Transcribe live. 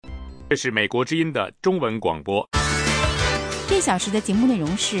这是美国之音的中文广播。这小时的节目内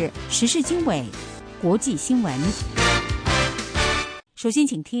容是时事经纬、国际新闻。首先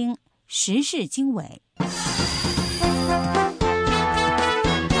请听时事经纬。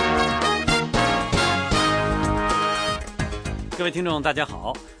各位听众大家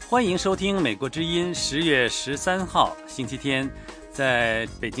好，欢迎收听美国之音10月13号星期天在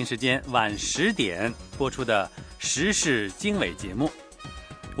北京时间晚10点播出的时事经纬节目。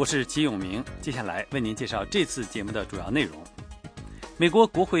我是齐永明，接下来为您介绍这次节目的主要内容。美国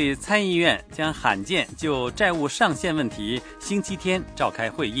国会参议院将罕见就债务上限问题星期天召开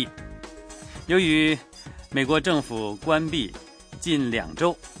会议。由于美国政府关闭近2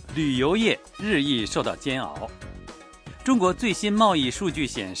周，旅游业日益受到煎熬。中国最新贸易数据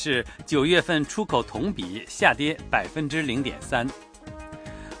显示，9月份出口同比下跌 0.3%。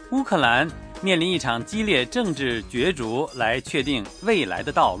乌克兰面临一场激烈政治角逐来确定未来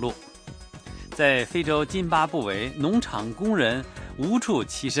的道路。在非洲津巴布韦，农场工人无处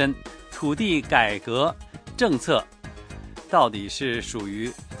栖身，土地改革政策到底是属于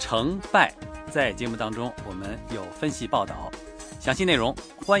成败？在节目当中我们有分析报道，详细内容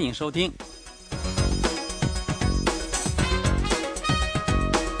欢迎收听。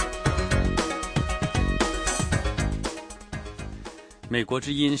美国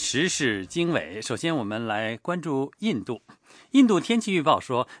之音时事经纬，首先我们来关注印度。印度天气预报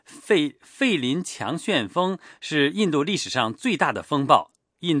说，费林强旋风是印度历史上最大的风暴。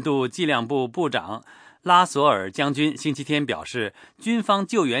印度计量部部长拉索尔将军星期天表示，军方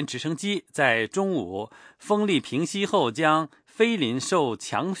救援直升机在中午风力平息后，将飞临受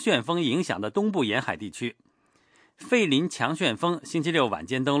强旋风影响的东部沿海地区。费林强旋风星期六晚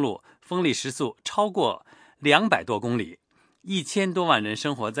间登陆，风力时速超过200多公里。1000多万人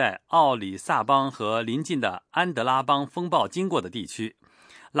生活在奥里萨邦和邻近的安德拉邦风暴经过的地区。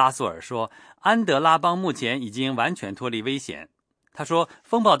拉索尔说，安德拉邦目前已经完全脱离危险。他说，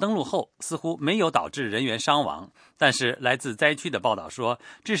风暴登陆后似乎没有导致人员伤亡，但是来自灾区的报道说，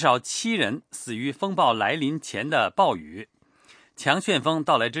至少7人死于风暴来临前的暴雨。强旋风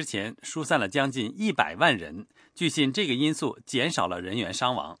到来之前疏散了将近100万人，据信这个因素减少了人员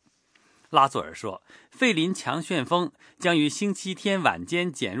伤亡。拉索尔说，费林强旋风将于星期天晚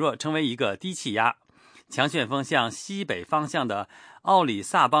间减弱，成为一个低气压。强旋风向西北方向的奥里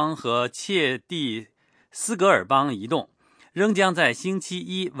萨邦和切蒂斯格尔邦移动，仍将在星期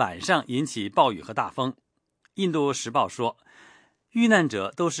一晚上引起暴雨和大风。印度时报说，遇难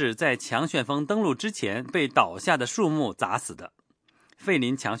者都是在强旋风登陆之前被倒下的树木砸死的。费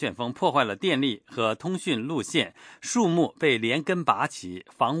林强旋风破坏了电力和通讯路线，树木被连根拔起，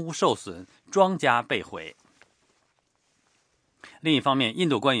房屋受损，庄稼被毁。另一方面，印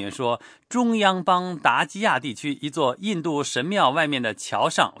度官员说，中央邦达基亚地区一座印度神庙外面的桥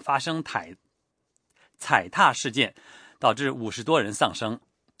上发生踩踏事件，导致50多人丧生。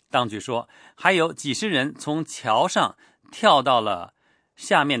当局说，还有几十人从桥上跳到了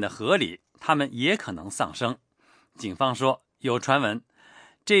下面的河里，他们也可能丧生。警方说，有传闻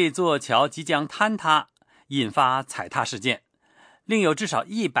这座桥即将坍塌，引发踩踏事件，另有至少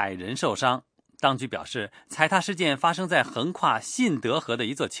100人受伤。当局表示，踩踏事件发生在横跨信德河的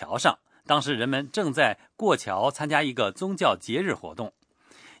一座桥上，当时人们正在过桥参加一个宗教节日活动。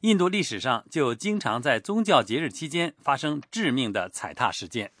印度历史上就经常在宗教节日期间发生致命的踩踏事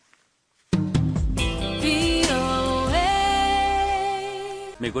件。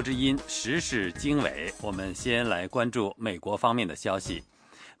美国之音时事经纬，我们先来关注美国方面的消息。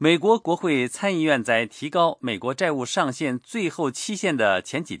美国国会参议院在提高美国债务上限最后期限的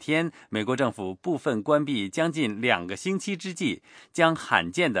前几天，美国政府部分关闭将近2个星期之际，将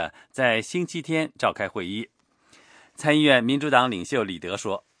罕见的在星期天召开会议。参议院民主党领袖李德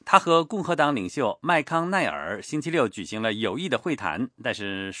说，他和共和党领袖麦康奈尔星期六举行了有益的会谈，但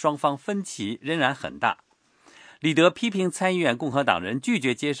是双方分歧仍然很大。李德批评参议院共和党人拒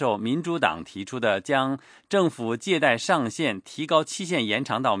绝接受民主党提出的将政府借贷上限提高期限延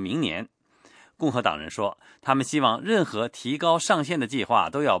长到明年。共和党人说，他们希望任何提高上限的计划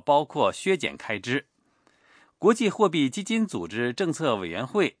都要包括削减开支。国际货币基金组织政策委员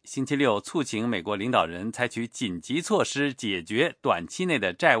会星期六促请美国领导人采取紧急措施解决短期内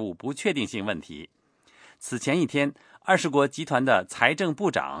的债务不确定性问题。此前一天，20国集团的财政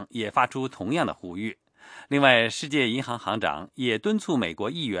部长也发出同样的呼吁。另外，世界银行行长也敦促美国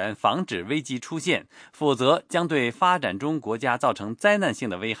议员防止危机出现，否则将对发展中国家造成灾难性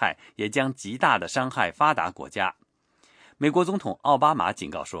的危害，也将极大地伤害发达国家。美国总统奥巴马警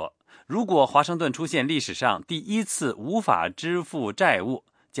告说，如果华盛顿出现历史上第一次无法支付债务，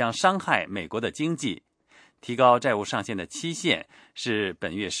将伤害美国的经济，提高债务上限的期限是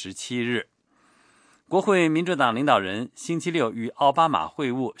本月17日。国会民主党领导人星期六与奥巴马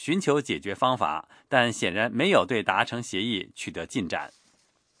会晤，寻求解决方法，但显然没有对达成协议取得进展。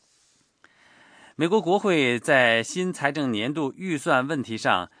美国国会在新财政年度预算问题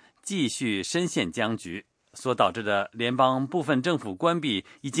上继续深陷僵局，所导致的联邦部分政府关闭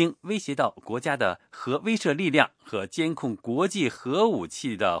已经威胁到国家的核威慑力量和监控国际核武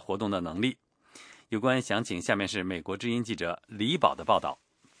器的活动的能力。有关详情，下面是美国之音记者李宝的报道。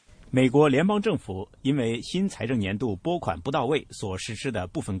美国联邦政府因为新财政年度拨款不到位所实施的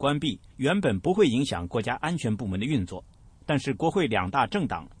部分关闭，原本不会影响国家安全部门的运作。但是国会两大政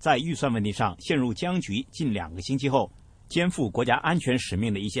党在预算问题上陷入僵局近2个星期后，肩负国家安全使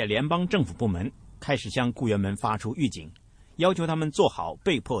命的一些联邦政府部门开始向雇员们发出预警，要求他们做好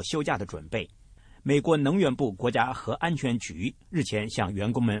被迫休假的准备。美国能源部国家核安全局日前向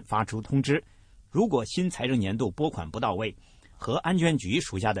员工们发出通知，如果新财政年度拨款不到位，核安全局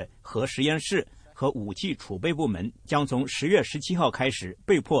属下的核实验室和武器储备部门将从10月17号开始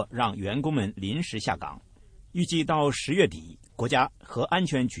被迫让员工们临时下岗。预计到10月底，国家核安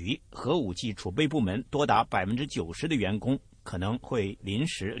全局核武器储备部门多达90%的员工可能会临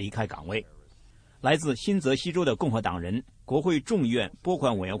时离开岗位。来自新泽西州的共和党人国会众议院拨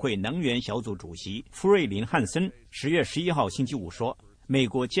款委员会能源小组主席夫瑞林·汉森10月11号星期五说，美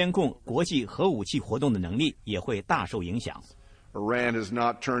国监控国际核武器活动的能力也会大受影响。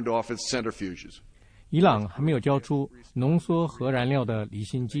伊朗还没有交出浓缩核燃料的离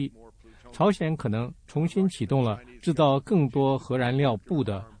心机，朝鲜可能重新启动了制造更多核燃料布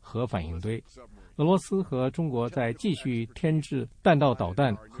的核反应堆。俄罗斯和中国在继续添置弹道导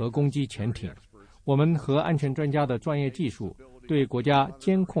弹和攻击潜艇。我们核安全专家的专业技术对国家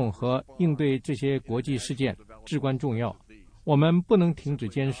监控和应对这些国际事件至关重要。我们不能停止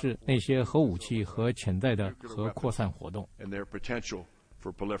监视那些核武器和潜在的核扩散活动。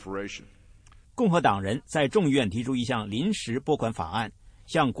共和党人在众议院提出一项临时拨款法案，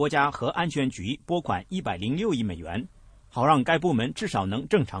向国家核安全局拨款106亿美元，好让该部门至少能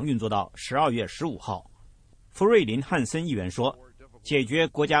正常运作到12月15号。弗瑞林·汉森议员说，解决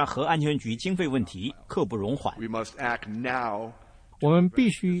国家核安全局经费问题刻不容缓。我们必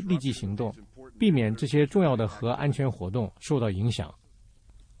须立即行动，避免这些重要的核安全活动受到影响。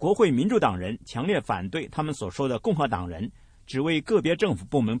国会民主党人强烈反对他们所说的共和党人只为个别政府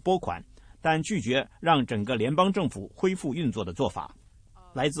部门拨款，但拒绝让整个联邦政府恢复运作的做法。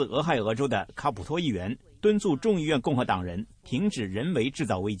来自俄亥俄州的卡普托议员敦促众议院共和党人停止人为制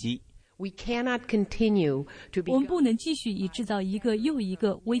造危机。我们不能继续以制造一个又一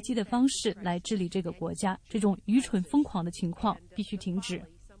个危机的方式来治理这个国家，这种愚蠢疯狂的情况必须停止。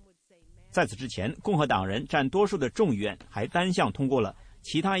在此之前，共和党人占多数的众议院还单项通过了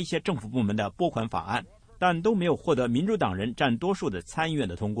其他一些政府部门的拨款法案，但都没有获得民主党人占多数的参议院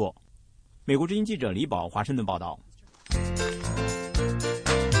的通过。美国之音记者李宝华盛顿报道。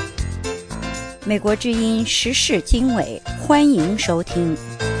美国之音时事经纬，欢迎收听。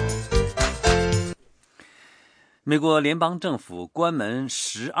美国联邦政府关门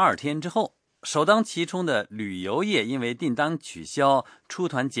12天之后，首当其冲的旅游业因为订单取消、出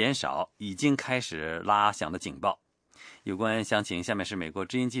团减少，已经开始拉响了警报。有关详情，下面是美国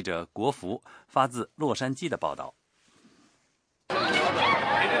之音记者国福发自洛杉矶的报道。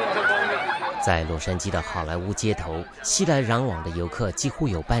在洛杉矶的好莱坞街头，熙来攘往的游客几乎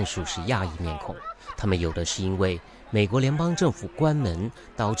有半数是亚裔面孔。他们有的是因为美国联邦政府关门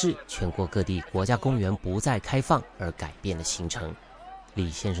导致全国各地国家公园不再开放而改变了行程。李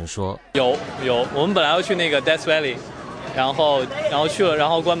先生说，有，我们本来要去那个 Death Valley， 然后去了，然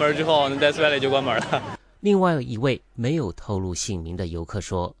后关门之后 Death Valley 就关门了。另外一位没有透露姓名的游客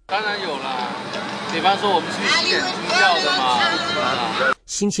说，当然有啦，比方说我们去新店租掉的嘛。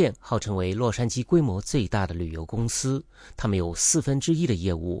新线号称为洛杉矶规模最大的旅游公司，他们有1/4的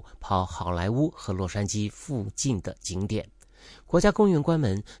业务跑好莱坞和洛杉矶附近的景点。国家公园关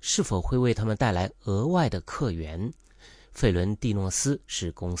门是否会为他们带来额外的客源？费伦蒂诺斯是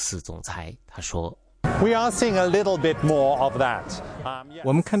公司总裁，他说，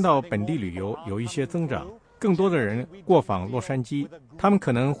我们看到本地旅游有一些增长，更多的人过访洛杉矶，他们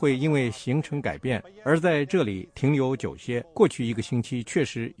可能会因为行程改变而在这里停留久些。过去1个星期确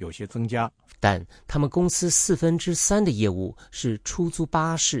实有些增加，但他们公司3/4的业务是出租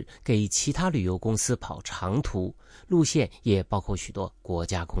巴士给其他旅游公司跑长途，路线也包括许多国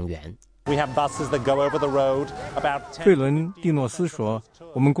家公园。费伦蒂诺斯说，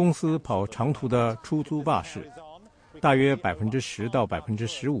我们公司跑长途的出租巴士，大约10%到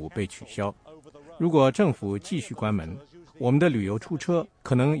15%被取消。如果政府继续关门，我们的旅游出车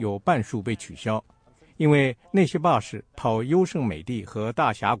可能有半数被取消，因为那些巴士跑优胜美地和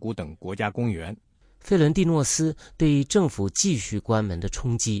大峡谷等国家公园。费伦蒂诺斯对政府继续关门的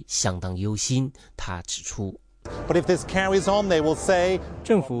冲击相当忧心，他指出，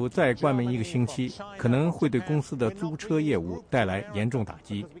政府再关门1个星期，可能会对公司的租车业务带来严重打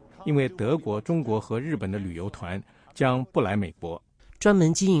击，因为德国、中国和日本的旅游团将不来美国。专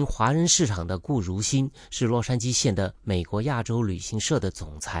门经营华人市场的顾如新是洛杉矶县的美国亚洲旅行社的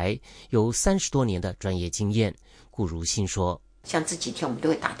总裁，有30多年的专业经验。顾如新说，像这几天我们都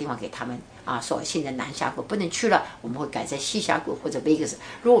会打电话给他们说现在南峡谷不能去了，我们会改在西峡谷或者 Vegas。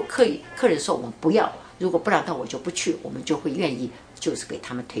如果客人说我们不要，如果不让到我就不去，我们就会愿意就是给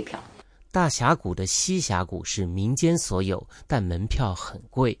他们退票。大峡谷的西峡谷是民间所有，但门票很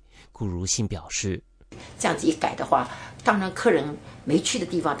贵。顾如新表示，这样子一改的话，当然客人没去的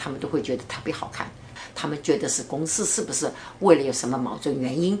地方他们都会觉得特别好看，他们觉得是公司是不是为了有什么某种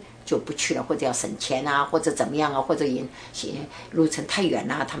原因就不去了，或者要省钱或者怎么样或者路程太远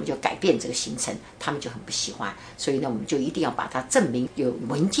他们就改变这个行程，他们就很不喜欢。所以呢，我们就一定要把它证明，有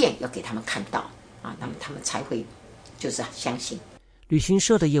文件要给他们看到那么他们才会就是相信。旅行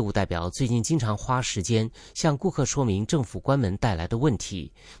社的业务代表最近经常花时间向顾客说明政府关门带来的问题。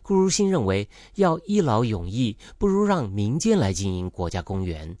顾如新认为，要一劳永逸，不如让民间来经营国家公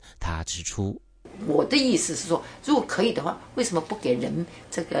园。他指出，我的意思是说，如果可以的话，为什么不给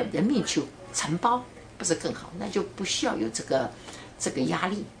这个人民去承包，不是更好？那就不需要有这个压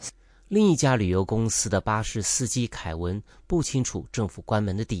力。另一家旅游公司的巴士司机凯文不清楚政府关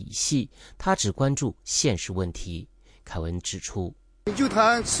门的底细，他只关注现实问题。凯文指出，你就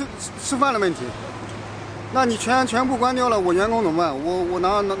谈吃饭的问题，那你全部关掉了，我员工怎么办？我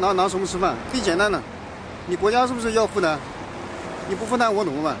拿什么吃饭？最简单的，你国家是不是要负担？你不负担我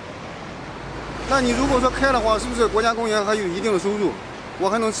怎么办？那你如果说开的话，是不是国家公园还有一定的收入？我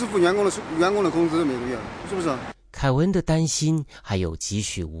还能支付员工的工资每个月，是不是？凯文的担心还有几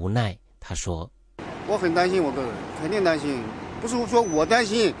许无奈，他说，我很担心，我个人肯定担心，不是说我担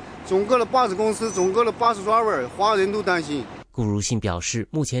心，整个的巴士公司，整个的巴士driver，华人都担心。顾如新表示，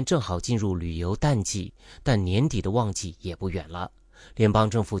目前正好进入旅游淡季，但年底的旺季也不远了。联邦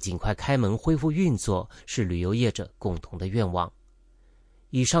政府尽快开门恢复运作是旅游业者共同的愿望。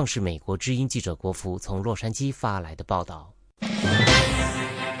以上是美国之音记者国福从洛杉矶发来的报道。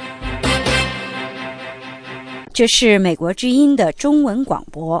这是美国之音的中文广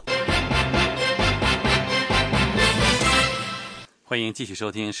播。欢迎继续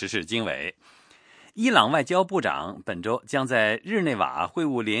收听时事经纬。伊朗外交部长本周将在日内瓦会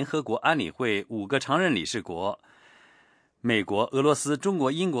晤联合国安理会5个常任理事国美国、俄罗斯、中国、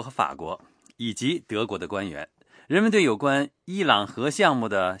英国和法国以及德国的官员。人们对有关伊朗核项目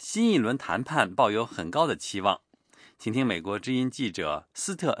的新一轮谈判抱有很高的期望。请听美国之音记者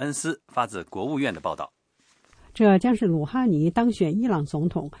斯特恩斯发自国务院的报道。这将是鲁哈尼当选伊朗总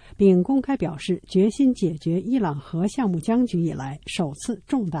统并公开表示决心解决伊朗核项目僵局以来首次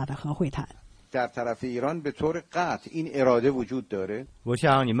重大的核会谈。我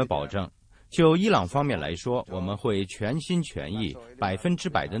向你们保证，就伊朗方面来说，我们会全心全意、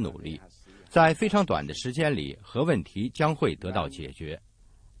100%的努力，在非常短的时间里，核问题将会得到解决。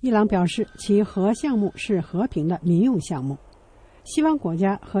伊朗表示，其核项目是和平的民用项目。西方国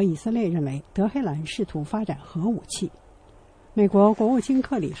家和以色列认为德黑兰试图发展核武器。美国国务卿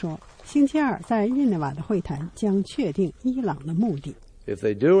克里说，星期二在日内瓦的会谈将确定伊朗的目的。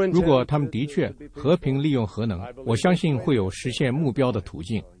如果他们的确和平利用核能，我相信会有实现目标的途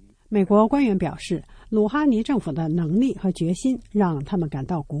径。美国官员表示，鲁哈尼政府的能力和决心让他们感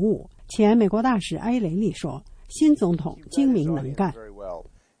到鼓舞。前美国大使埃雷利说，新总统精明能干。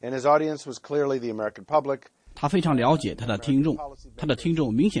他非常了解他的听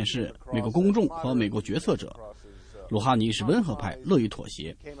众明显是美国公众和美国决策者。鲁哈尼是温和派，乐于妥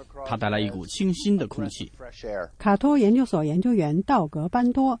协，他带来一股清新的空气。卡托研究所研究员道格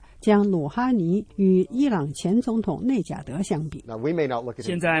班多将鲁哈尼与伊朗前总统内贾德相比。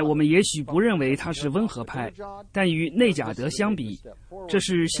现在我们也许不认为他是温和派，但与内贾德相比，这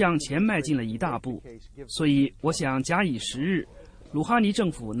是向前迈进了一大步。所以我想假以时日，鲁哈尼政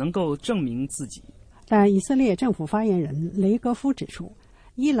府能够证明自己。但以色列政府发言人雷格夫指出，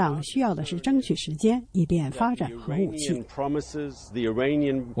伊朗需要的是争取时间，以便发展核武器。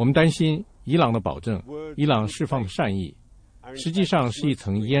我们担心伊朗的保证，伊朗释放的善意，实际上是一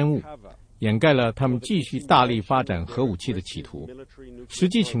层烟雾，掩盖了他们继续大力发展核武器的企图。实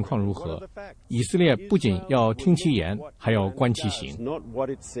际情况如何？以色列不仅要听其言，还要观其行。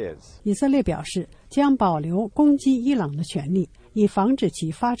以色列表示将保留攻击伊朗的权利，以防止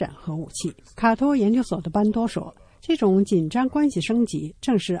其发展核武器。卡托研究所的班多说，这种紧张关系升级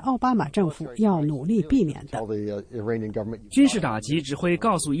正是奥巴马政府要努力避免的。军事打击只会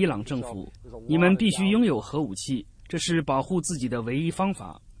告诉伊朗政府，你们必须拥有核武器，这是保护自己的唯一方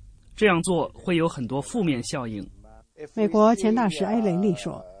法。这样做会有很多负面效应。美国前大使埃雷利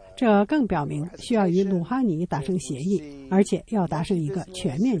说，这更表明需要与鲁哈尼达成协议，而且要达成一个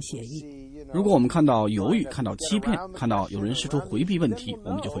全面协议。如果我们看到犹豫，看到欺骗，看到有人试图回避问题，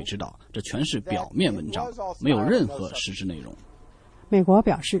我们就会知道这全是表面文章，没有任何实质内容。美国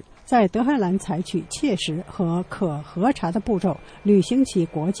表示，在德黑兰采取切实和可核查的步骤履行其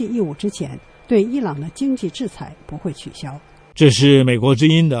国际义务之前，对伊朗的经济制裁不会取消。这是美国之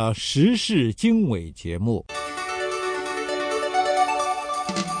音的时事经纬节目。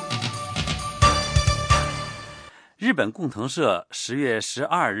日本共同社10月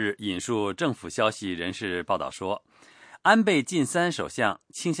12日引述政府消息人士报道说，安倍晋三首相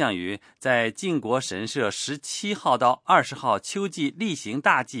倾向于在靖国神社17号到20号秋季例行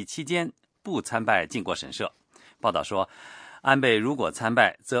大祭期间不参拜靖国神社。报道说，安倍如果参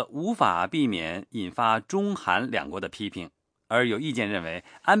拜，则无法避免引发中韩两国的批评。而有意见认为，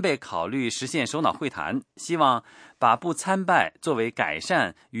安倍考虑实现首脑会谈，希望把不参拜作为改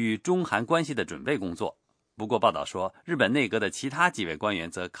善与中韩关系的准备工作。不过报道说，日本内阁的其他几位官员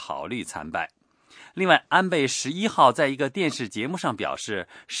则考虑参拜。另外，安倍11号在一个电视节目上表示，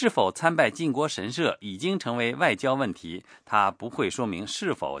是否参拜靖国神社已经成为外交问题，他不会说明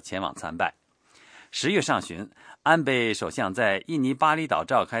是否前往参拜。10月上旬，安倍首相在印尼巴厘岛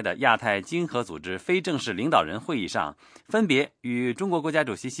召开的亚太经合组织非正式领导人会议上，分别与中国国家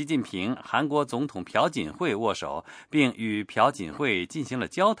主席习近平、韩国总统朴槿惠握手，并与朴槿惠进行了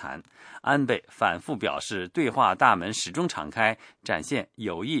交谈。安倍反复表示，对话大门始终敞开，展现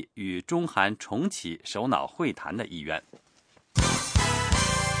有意与中韩重启首脑会谈的意愿。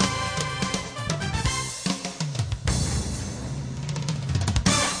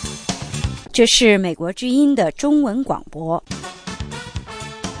这是美国之音的中文广播。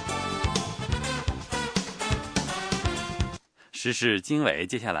时事经纬，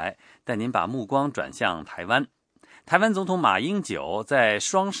接下来带您把目光转向台湾。台湾总统马英九在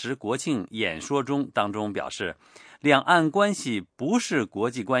双十国庆演说当中表示，两岸关系不是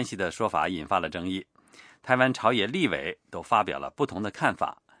国际关系的说法引发了争议。台湾朝野立委都发表了不同的看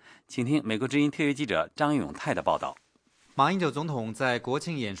法。请听美国之音特约记者张永泰的报道。马英九总统在国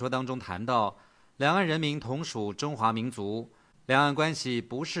庆演说当中谈到，两岸人民同属中华民族，两岸关系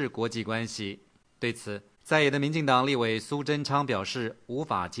不是国际关系。对此，在野的民进党立委苏贞昌表示无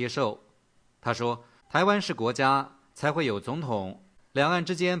法接受。他说，台湾是国家，才会有总统，两岸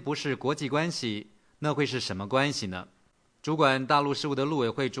之间不是国际关系，那会是什么关系呢？主管大陆事务的陆委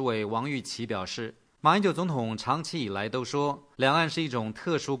会主委王玉琦表示，马英九总统长期以来都说，两岸是一种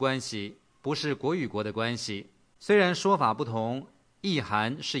特殊关系，不是国与国的关系。虽然说法不同，意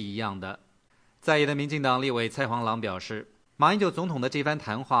涵是一样的。在野的民进党立委蔡黄朗表示，马英九总统的这番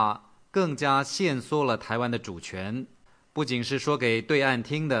谈话更加限缩了台湾的主权，不仅是说给对岸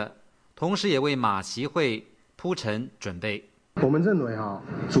听的，同时也为马习会铺陈准备。我们认为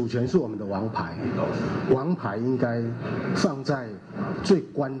主权是我们的王牌，王牌应该放在最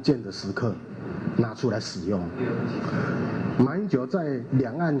关键的时刻拿出来使用。马英九在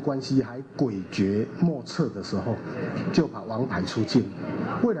两岸关系还诡谲莫测的时候，就把王牌出尽。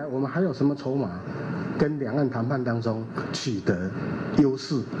未来我们还有什么筹码跟两岸谈判当中取得优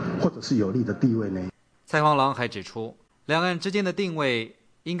势或者是有利的地位呢？蔡黄朗还指出，两岸之间的定位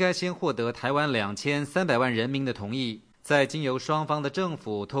应该先获得台湾2300万人民的同意，再经由双方的政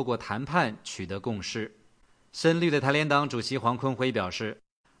府透过谈判取得共识。深绿的台联党主席黄坤辉表示，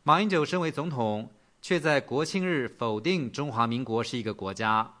马英九身为总统，却在国庆日否定中华民国是一个国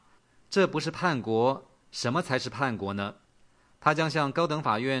家，这不是叛国，什么才是叛国呢？他将向高等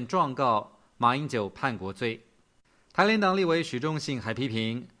法院状告马英九叛国罪。台联党立委许仲信还批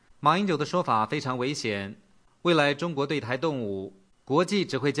评马英九的说法非常危险，未来中国对台动武，国际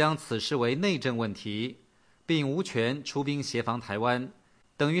只会将此视为内政问题，并无权出兵协防台湾，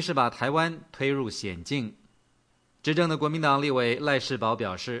等于是把台湾推入险境。执政的国民党立委赖士葆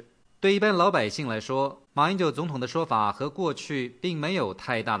表示，对一般老百姓来说，马英九总统的说法和过去并没有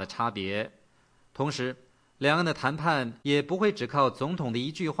太大的差别。同时，两岸的谈判也不会只靠总统的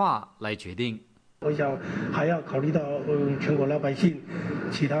一句话来决定。我想还要考虑到全国老百姓，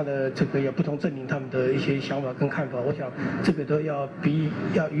其他的有不同阵营他们的一些想法跟看法，我想这个都要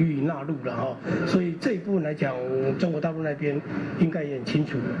予以纳入了哈。所以这一部分来讲，中国大陆那边应该也很清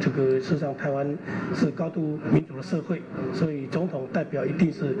楚，事实上台湾是高度民主的社会，所以总统代表一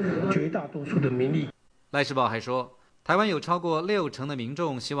定是绝大多数的民意。赖士葆还说，台湾有超过60%的民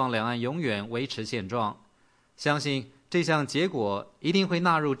众希望两岸永远维持现状。相信这项结果一定会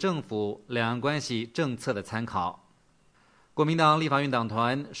纳入政府两岸关系政策的参考。国民党立法院党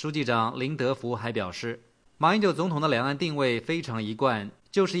团书记长林德福还表示，马英九总统的两岸定位非常一贯，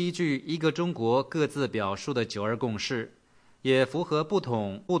就是依据一个中国各自表述的九二共识，也符合不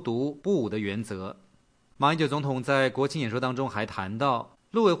统、不独、不武的原则。马英九总统在国庆演说当中还谈到，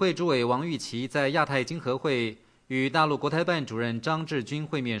陆委会主委王玉琦在亚太经合会与大陆国台办主任张志军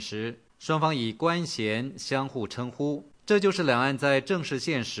会面时，双方以官衔相互称呼，这就是两岸在正视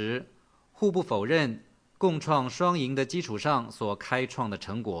现实、互不否认、共创双赢的基础上所开创的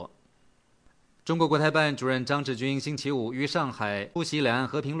成果。中国国台办主任张志军星期五于上海出席两岸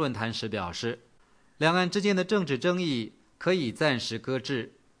和平论坛时表示，两岸之间的政治争议可以暂时搁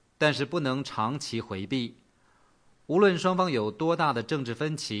置，但是不能长期回避。无论双方有多大的政治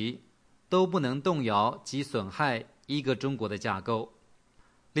分歧，都不能动摇及损害一个中国的架构。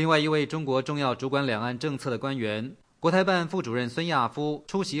另外一位中国重要主管两岸政策的官员，国台办副主任孙亚夫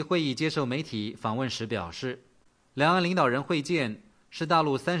出席会议接受媒体访问时表示，两岸领导人会见是大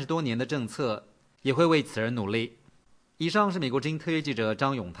陆30多年的政策，也会为此而努力。以上是美国之音特约记者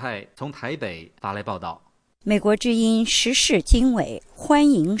张永泰从台北发来报道。美国之音时事经纬，欢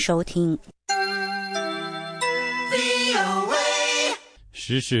迎收听。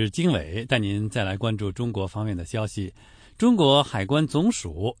时事经纬带您再来关注中国方面的消息。中国海关总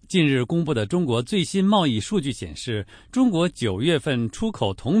署近日公布的中国最新贸易数据显示，中国9月份出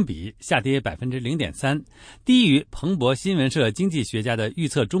口同比下跌 0.3%， 低于彭博新闻社经济学家的预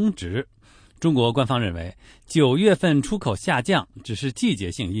测中值。中国官方认为9月份出口下降只是季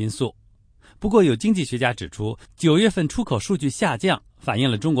节性因素。不过有经济学家指出，9月份出口数据下降反映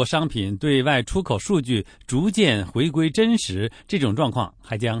了中国商品对外出口数据逐渐回归真实，这种状况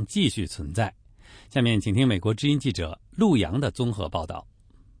还将继续存在。下面请听美国之音记者陆洋的综合报道。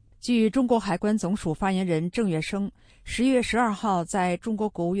据中国海关总署发言人郑月生10月12号在中国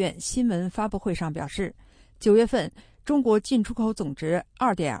国务院新闻发布会上表示，9月份中国进出口总值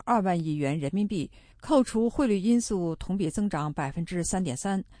 2.2 万亿元人民币，扣除汇率因素同比增长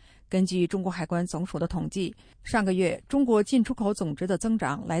 3.3%。根据中国海关总署的统计，上个月中国进出口总值的增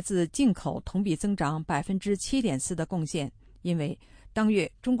长来自进口同比增长 7.4% 的贡献，因为当月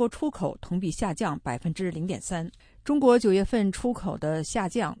中国出口同比下降 0.3%。中国9月份出口的下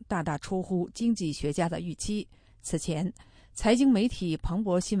降大大出乎经济学家的预期。此前，财经媒体彭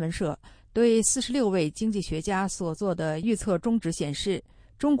博新闻社对46位经济学家所做的预测中值显示，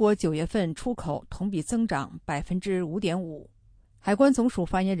中国9月份出口同比增长 5.5%。海关总署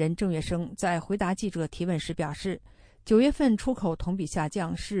发言人郑月生在回答记者提问时表示，9月份出口同比下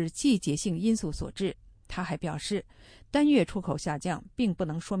降是季节性因素所致。他还表示，单月出口下降并不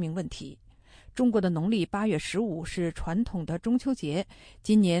能说明问题。中国的农历8月15是传统的中秋节，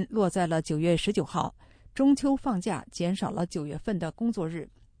今年落在了9月19号，中秋放假减少了9月份的工作日。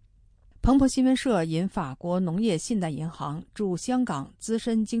彭博新闻社引法国农业信贷银行驻香港资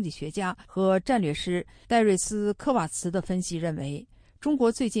深经济学家和战略师戴瑞斯·科瓦茨的分析认为，中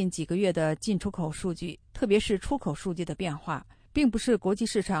国最近几个月的进出口数据，特别是出口数据的变化，并不是国际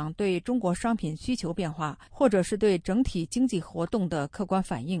市场对中国商品需求变化，或者是对整体经济活动的客观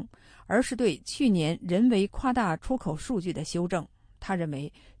反应，而是对去年人为夸大出口数据的修正。他认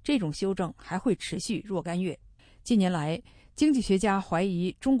为，这种修正还会持续若干月。近年来，经济学家怀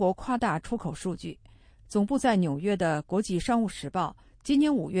疑中国夸大出口数据。总部在纽约的国际商务时报今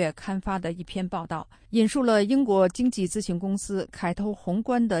年5月刊发的一篇报道，引述了英国经济咨询公司凯投宏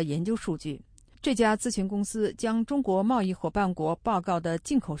观的研究数据。这家咨询公司将中国贸易伙伴国报告的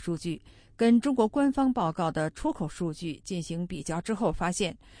进口数据跟中国官方报告的出口数据进行比较之后，发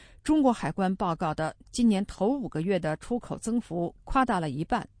现中国海关报告的今年头5个月的出口增幅夸大了一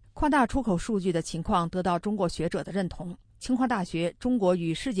半。夸大出口数据的情况得到中国学者的认同。清华大学中国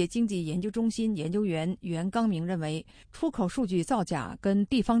与世界经济研究中心研究员袁刚明认为，出口数据造假跟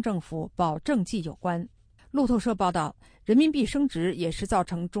地方政府保政绩有关。路透社报道，人民币升值也是造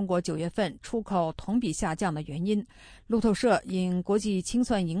成中国9月份出口同比下降的原因。路透社引国际清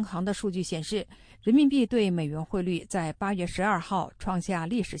算银行的数据显示，人民币对美元汇率在8月12号创下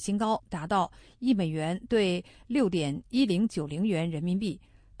历史新高，达到1美元对 6.1090 元人民币。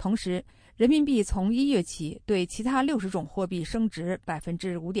同时，人民币从1月起对其他60种货币升值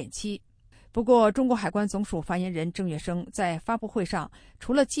 5.7%。不过，中国海关总署发言人郑月生在发布会上，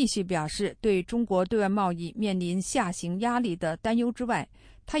除了继续表示对中国对外贸易面临下行压力的担忧之外，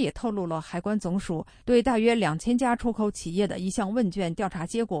他也透露了海关总署对大约2000家出口企业的一项问卷调查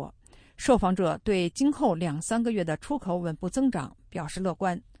结果。受访者对今后2-3个月的出口稳步增长表示乐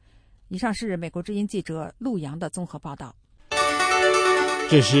观。以上是美国之音记者陆洋的综合报道。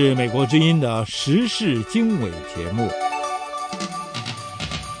这是美国之音的时事经纬节目。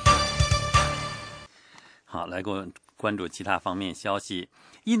好，来关注其他方面消息。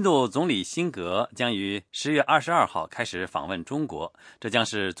印度总理辛格将于10月22号开始访问中国，这将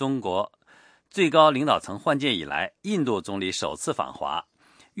是中国最高领导层换届以来印度总理首次访华。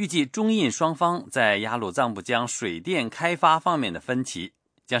预计中印双方在雅鲁藏布江水电开发方面的分歧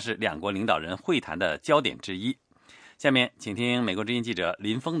将是两国领导人会谈的焦点之一。下面请听美国之音记者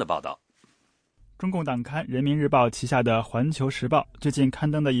林峰的报道。中共党刊《人民日报》旗下的《环球时报》最近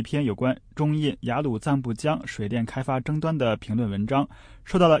刊登的一篇有关中印雅鲁藏布江水电开发争端的评论文章，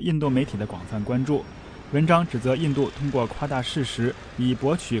受到了印度媒体的广泛关注。文章指责印度通过夸大事实，以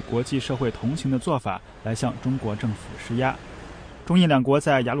博取国际社会同情的做法来向中国政府施压。中印两国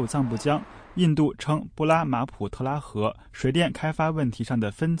在雅鲁藏布江，印度称布拉马普特拉河水电开发问题上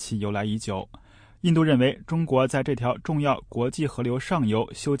的分歧由来已久。印度认为中国在这条重要国际河流上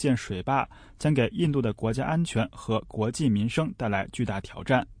游修建水坝，将给印度的国家安全和国际民生带来巨大挑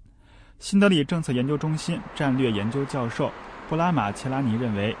战。新德里政策研究中心战略研究教授布拉马切拉尼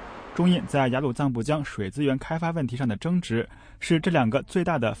认为，中印在雅鲁藏布江水资源开发问题上的争执，是这两个最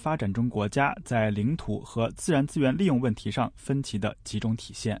大的发展中国家在领土和自然资源利用问题上分歧的集中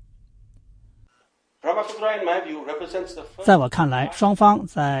体现。在我看来，双方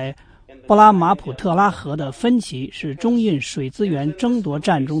在布拉马普特拉河的分歧是中印水资源争夺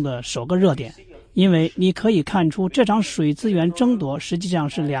战中的首个热点，因为你可以看出这场水资源争夺实际上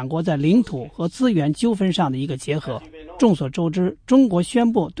是两国在领土和资源纠纷上的一个结合。众所周知，中国宣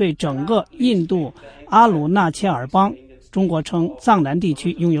布对整个印度阿鲁纳切尔邦，中国称藏南地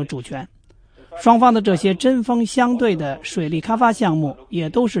区拥有主权。双方的这些针锋相对的水利开发项目也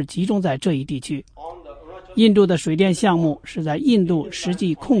都是集中在这一地区。印度的水电项目是在印度实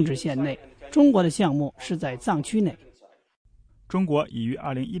际控制线内，中国的项目是在藏区内。中国已于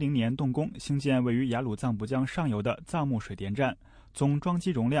2010年动工兴建位于雅鲁藏布江上游的藏木水电站，总装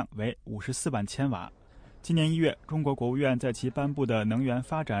机容量为54万千瓦。今年1月，中国国务院在其颁布的能源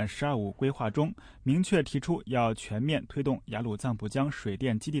发展“12+5”规划中，明确提出要全面推动雅鲁藏布江水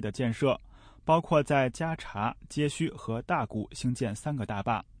电基地的建设，包括在加查、街须和大古兴建3个大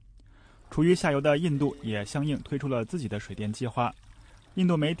坝。处于下游的印度也相应推出了自己的水电计划。印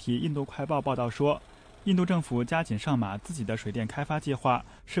度媒体《印度快报》报道说，印度政府加紧上马自己的水电开发计划，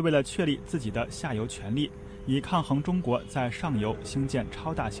是为了确立自己的下游权利，以抗衡中国在上游兴建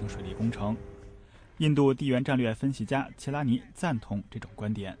超大型水利工程。印度地缘战略分析家切拉尼赞同这种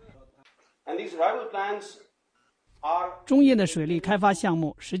观点。中印的水利开发项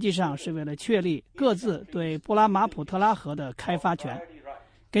目实际上是为了确立各自对布拉马普特拉河的开发权。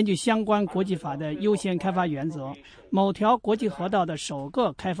根据相关国际法的优先开发原则，某条国际河道的首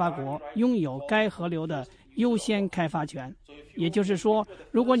个开发国拥有该河流的优先开发权。也就是说，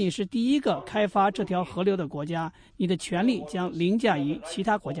如果你是第一个开发这条河流的国家，你的权利将凌驾于其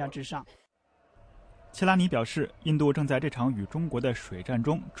他国家之上。切拉尼表示，印度正在这场与中国的水战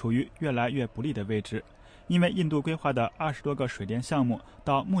中处于越来越不利的位置，因为印度规划的20多个水电项目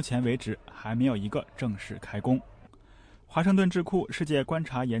到目前为止还没有一个正式开工。华盛顿智库世界观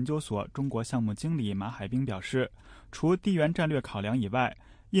察研究所中国项目经理马海兵表示，除地缘战略考量以外，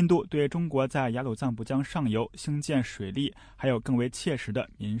印度对中国在雅鲁藏布江上游兴建水利还有更为切实的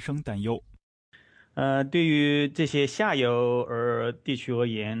民生担忧。对于这些下游地区而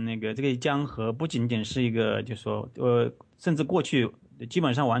言，这个江河不仅仅是一个，就说甚至过去基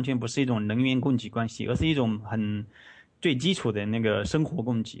本上完全不是一种能源供给关系，而是一种最基础的生活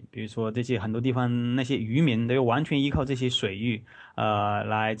供给。比如说这些很多地方那些渔民都完全依靠这些水域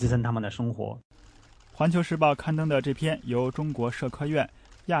来支撑他们的生活。环球时报刊登的这篇由中国社科院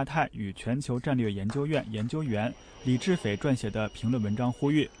亚太与全球战略研究院研究员李志斐撰写的评论文章呼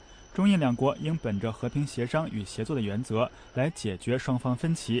吁，中印两国应本着和平协商与协作的原则来解决双方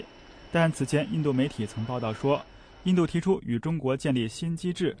分歧。但此前印度媒体曾报道说，印度提出与中国建立新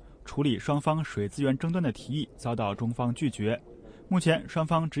机制处理双方水资源争端的提议遭到中方拒绝。目前双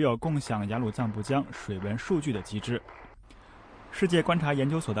方只有共享雅鲁藏布江水文数据的机制。世界观察研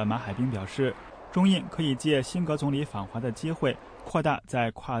究所的马海兵表示，中印可以借辛格总理访华的机会，扩大在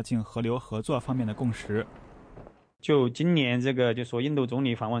跨境河流合作方面的共识。就今年就说印度总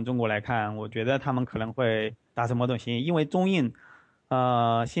理访问中国来看，我觉得他们可能会达成某种协议，因为中印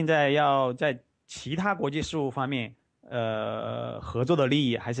现在要在其他国际事务方面合作的利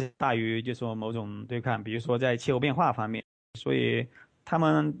益还是大于就说某种对抗，比如说在气候变化方面，所以他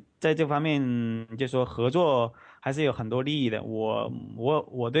们在这方面就说合作还是有很多利益的。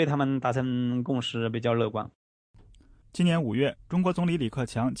我对他们达成共识比较乐观。今年5月，中国总理李克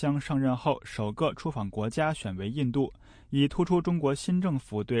强将上任后首个出访国家选为印度，以突出中国新政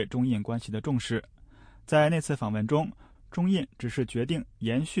府对中印关系的重视。在那次访问中，中印只是决定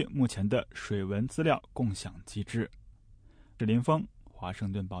延续目前的水文资料共享机制。是林峰，华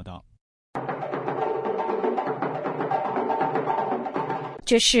盛顿报道。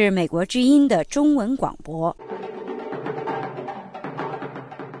这是美国之音的中文广播。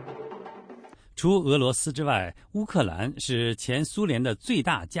除俄罗斯之外，乌克兰是前苏联的最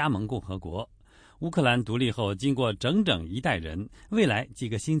大加盟共和国。乌克兰独立后，经过整整一代人，未来几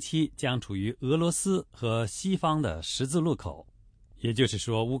个星期将处于俄罗斯和西方的十字路口。也就是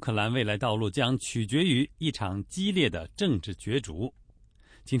说，乌克兰未来道路将取决于一场激烈的政治角逐。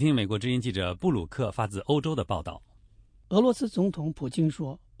请听美国之音记者布鲁克发自欧洲的报道。俄罗斯总统普京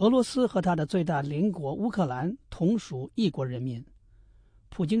说，俄罗斯和他的最大邻国乌克兰同属一国人民。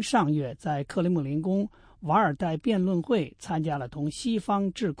普京上月在克里姆林宫瓦尔代辩论会参加了同西方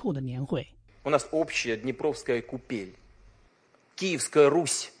智库的年会。У нас общая Днепровская купель. Киевская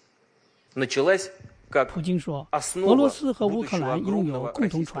Русь началась как 普京说，俄罗斯和乌克兰拥有共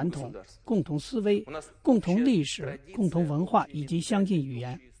同传统、共同思维、共同历史、共同文化以及相近语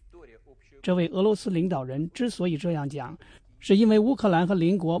言。这位俄罗斯领导人之所以这样讲，是因为乌克兰和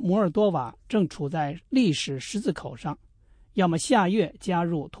邻国摩尔多瓦正处在历史十字口上，要么下月加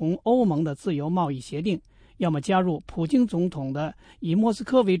入同欧盟的自由贸易协定，要么加入普京总统的以莫斯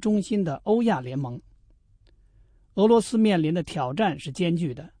科为中心的欧亚联盟。俄罗斯面临的挑战是艰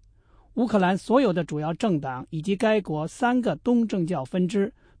巨的，乌克兰所有的主要政党以及该国3个东正教分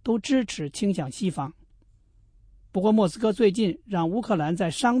支都支持倾向西方。不过莫斯科最近让乌克兰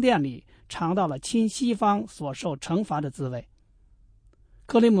在商店里尝到了亲西方所受惩罚的滋味。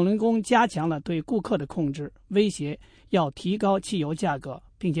克里姆林宫加强了对顾客的控制，威胁要提高汽油价格，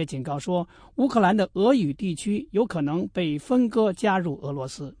并且警告说乌克兰的俄语地区有可能被分割加入俄罗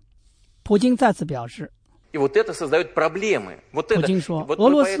斯。普京再次表示，普京说，俄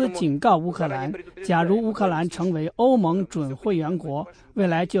罗斯警告乌克兰，假如乌克兰成为欧盟准会员国，未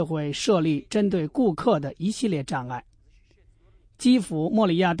来就会设立针对顾客的一系列障碍。基辅莫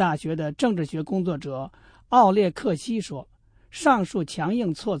里亚大学的政治学工作者奥列克西说，上述强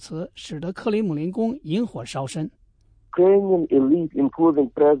硬措辞使得克里姆林宫引火烧身。Ukrainian elite,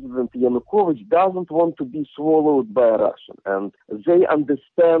 including President Yanukovych, doesn't want to be swallowed by Russia, and they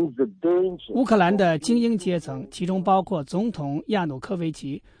understand the danger. 乌克兰的精英阶层，其中包括总统亚努科维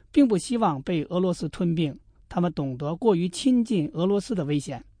奇，并不希望被俄罗斯吞并，他们懂得过于亲近俄罗斯的危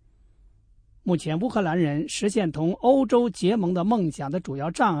险。目前，乌克兰人实现同欧洲结盟的梦想的主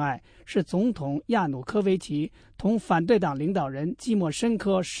要障碍是总统亚努科维奇同反对党领导人季莫申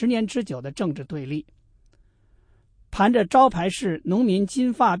科10年之久的政治对立。盘着招牌式农民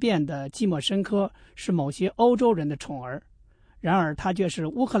金发辫的季莫申科是某些欧洲人的宠儿，然而他却是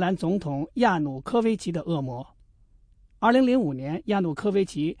乌克兰总统亚努科维奇的恶魔。2005年，亚努科维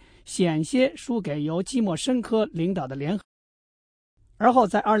奇险些输给由季莫申科领导的联合，而后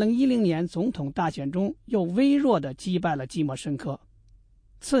在2010年总统大选中又微弱地击败了季莫申科。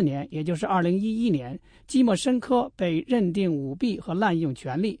次年，也就是2011年，季莫申科被认定舞弊和滥用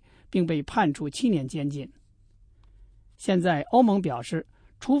权力，并被判处7年监禁。现在欧盟表示，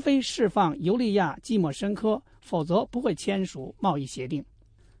除非释放尤利亚·季莫申科，否则不会签署贸易协定。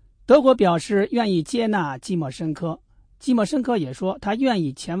德国表示愿意接纳季莫申科，季莫申科也说他愿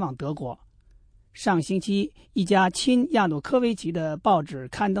意前往德国。上星期，一家亲亚努科维奇的报纸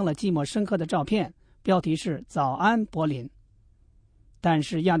刊登了季莫申科的照片，标题是"早安，柏林"。但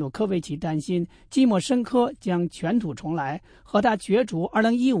是亚努科维奇担心季莫申科将卷土重来，和他角逐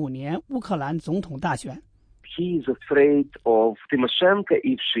2015年乌克兰总统大选。He is afraid of Tymoshenko.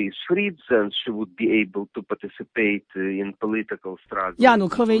 If she is freed, then she would be able to participate in political struggle. 亚努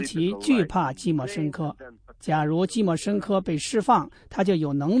科维奇惧怕季莫申科，假如季莫申科被释放，他就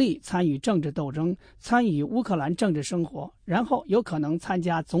有能力参与政治斗争，参与乌克兰政治生活，然后有可能参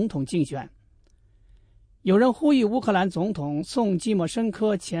加总统竞选。有人呼吁乌克兰总统送季莫申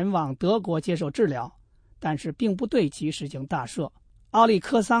科前往德国接受治疗，但是并不对其实行大赦。奥利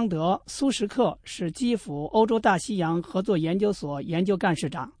克桑德·苏什克是基辅欧洲大西洋合作研究所研究干事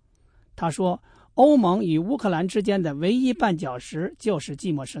长。他说，欧盟与乌克兰之间的唯一绊脚石就是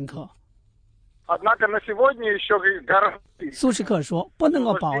季莫申科。苏什克说，不能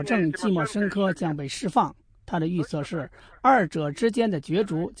够保证季莫申科将被释放。他的预测是，二者之间的角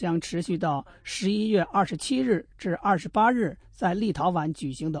逐将持续到11月27日至28日在立陶宛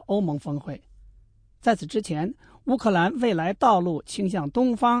举行的欧盟峰会。在此之前，乌克兰未来道路倾向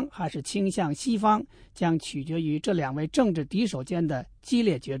东方还是倾向西方，将取决于这两位政治敌手间的激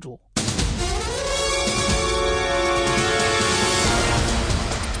烈角逐。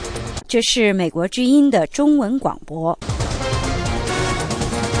这是美国之音的中文广播。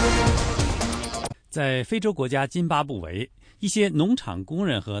在非洲国家津巴布韦，一些农场工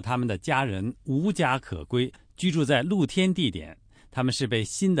人和他们的家人无家可归，居住在露天地点。他们是被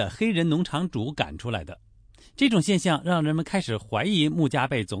新的黑人农场主赶出来的。这种现象让人们开始怀疑穆加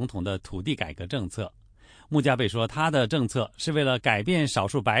贝总统的土地改革政策。穆加贝说，他的政策是为了改变少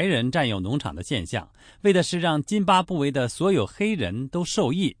数白人占有农场的现象，为的是让津巴布韦的所有黑人都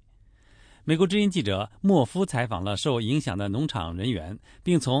受益。美国之音记者莫夫采访了受影响的农场人员，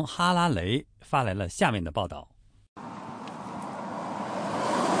并从哈拉雷发来了下面的报道。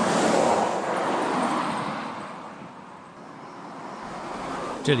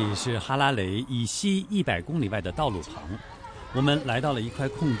这里是哈拉雷以西100公里外的道路旁，我们来到了一块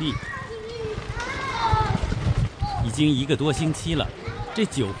空地。已经1个多星期了，这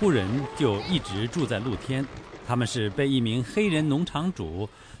9户人就一直住在露天。他们是被一名黑人农场主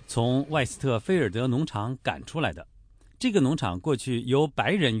从外斯特菲尔德农场赶出来的。这个农场过去由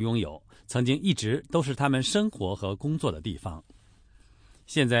白人拥有，曾经一直都是他们生活和工作的地方。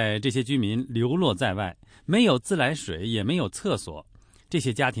现在这些居民流落在外，没有自来水，也没有厕所。这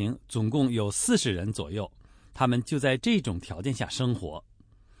些家庭总共有40人左右，他们就在这种条件下生活。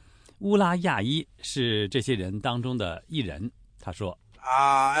乌拉亚伊是这些人当中的一人，他说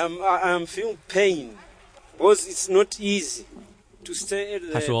I'm feeling pain because it's not easy to stay at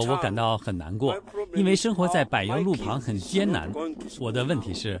the 他说我感到很难过，因为生活在柏油路旁很艰难。我的问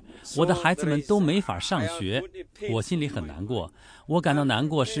题是，我的孩子们都没法上学，我心里很难过。我感到难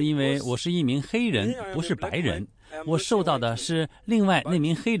过是因为我是一名黑人，不是白人。我受到的是另外那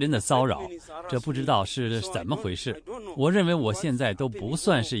名黑人的骚扰，这不知道是怎么回事。我认为我现在都不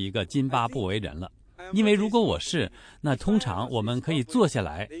算是一个津巴布韦人了，因为如果我是，那通常我们可以坐下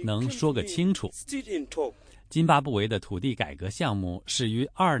来能说个清楚。津巴布韦的土地改革项目始于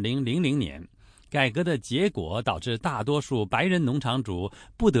2000年，改革的结果导致大多数白人农场主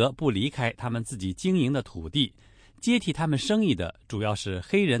不得不离开他们自己经营的土地，接替他们生意的主要是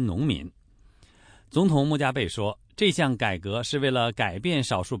黑人农民。总统穆加贝说，这项改革是为了改变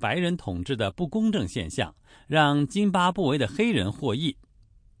少数白人统治的不公正现象，让津巴布韦的黑人获益。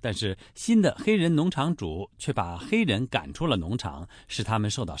但是新的黑人农场主却把黑人赶出了农场，使他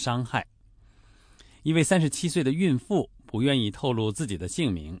们受到伤害。一位37岁的孕妇不愿意透露自己的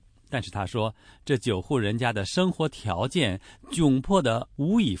姓名，但是她说，这9户人家的生活条件窘迫得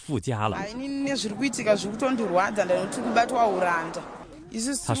无以复加了。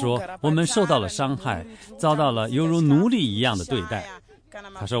他说，我们受到了伤害，遭到了犹如奴隶一样的对待。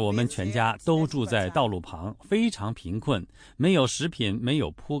他说，我们全家都住在道路旁，非常贫困，没有食品，没有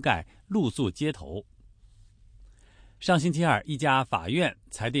铺盖，露宿街头。上星期二，一家法院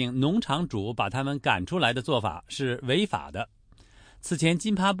裁定农场主把他们赶出来的做法是违法的。此前，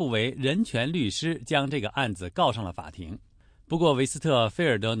津巴布韦人权律师将这个案子告上了法庭。不过，维斯特菲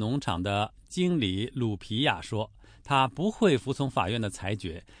尔德农场的经理鲁皮亚说，他不会服从法院的裁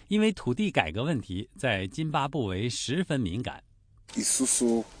决，因为土地改革问题在津巴布韦十分敏感。他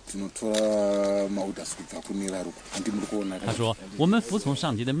说，我们服从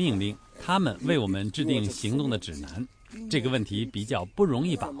上级的命令，他们为我们制定行动的指南。这个问题比较不容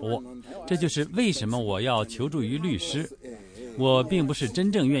易把握，这就是为什么我要求助于律师。我并不是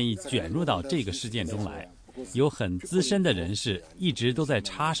真正愿意卷入到这个事件中来，有很资深的人士一直都在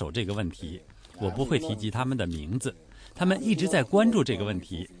插手这个问题，我不会提及他们的名字，他们一直在关注这个问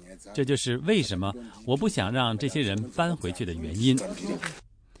题，这就是为什么我不想让这些人搬回去的原因。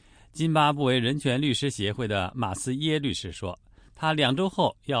津巴布韦人权律师协会的马斯耶律师说，他2周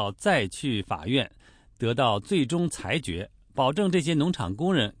后要再去法院得到最终裁决，保证这些农场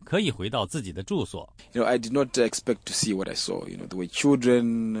工人可以回到自己的住所。I did not expect to see what I saw. The way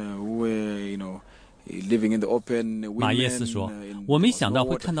children who were, living in the open. 马耶斯说，我没想到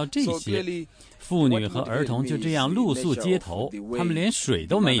会看到这些妇女和儿童就这样露宿街头，他们连水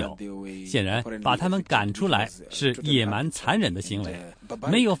都没有。显然，把他们赶出来是野蛮残忍的行为，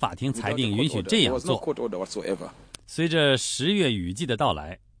没有法庭裁定允许这样做。随着10月雨季的到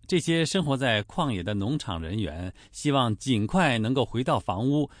来，这些生活在旷野的农场人员希望尽快能够回到房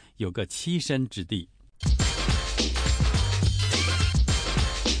屋，有个栖身之地。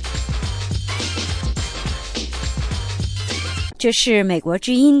这是美国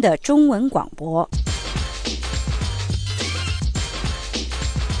之音的中文广播。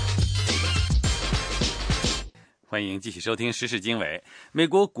欢迎继续收听时事经纬。美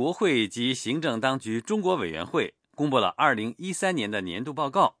国国会及行政当局中国委员会公布了2013年的年度报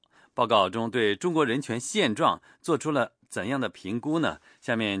告，报告中对中国人权现状做出了怎样的评估呢？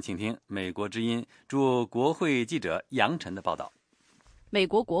下面请听美国之音驻国会记者杨晨的报道。美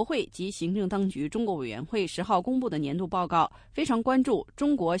国国会及行政当局中国委员会10号公布的年度报告非常关注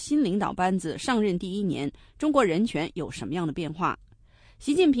中国新领导班子上任第1年，中国人权有什么样的变化。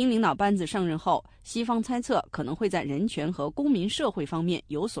习近平领导班子上任后，西方猜测可能会在人权和公民社会方面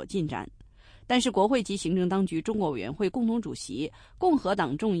有所进展。但是国会及行政当局中国委员会共同主席、共和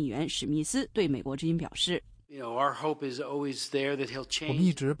党众议员史密斯对美国之音表示，我们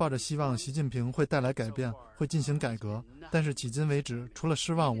一直抱着希望习近平会带来改变，会进行改革，但是迄今为止，除了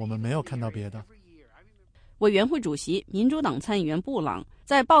失望，我们没有看到别的。委员会主席、民主党参议员布朗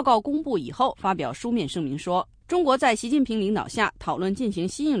在报告公布以后发表书面声明说，中国在习近平领导下讨论进行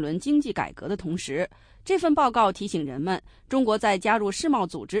新一轮经济改革的同时，这份报告提醒人们，中国在加入世贸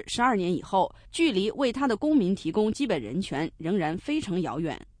组织12年以后，距离为他的公民提供基本人权仍然非常遥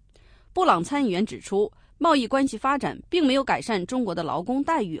远。布朗参议员指出，贸易关系发展并没有改善中国的劳工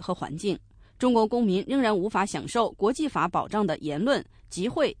待遇和环境，中国公民仍然无法享受国际法保障的言论、集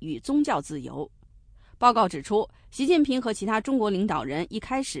会与宗教自由。报告指出，习近平和其他中国领导人一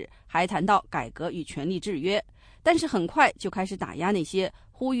开始还谈到改革与权力制约，但是很快就开始打压那些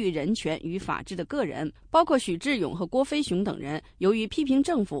呼吁人权与法治的个人，包括许志勇和郭飞雄等人，由于批评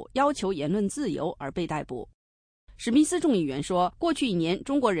政府、要求言论自由而被逮捕。史密斯众议员说，过去1年，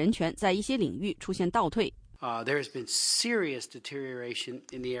中国人权在一些领域出现倒退。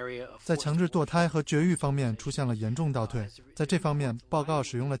在强制堕胎和绝育方面出现了严重倒退。在这方面，报告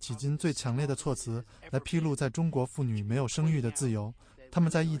使用了迄今最强烈的措辞来披露在中国妇女没有生育的自由，她们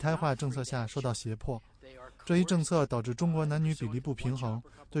在一胎化政策下受到胁迫。这一政策导致中国男女比例不平衡，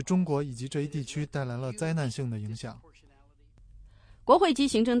对中国以及这一地区带来了灾难性的影响。国会及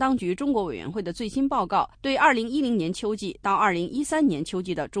行政当局中国委员会的最新报告对2010年秋季到2013年秋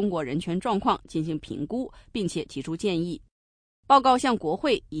季的中国人权状况进行评估，并且提出建议。报告向国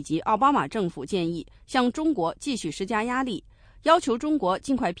会以及奥巴马政府建议向中国继续施加压力，要求中国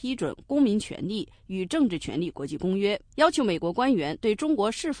尽快批准《公民权利与政治权利国际公约》，要求美国官员对中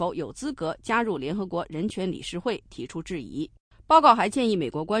国是否有资格加入联合国人权理事会提出质疑。报告还建议美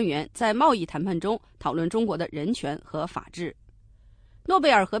国官员在贸易谈判中讨论中国的人权和法治。诺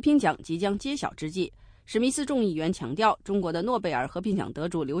贝尔和平奖即将揭晓之际，史密斯众议员强调，中国的诺贝尔和平奖得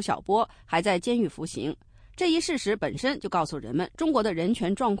主刘晓波还在监狱服刑。这一事实本身就告诉人们，中国的人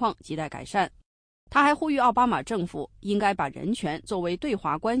权状况亟待改善。他还呼吁奥巴马政府应该把人权作为对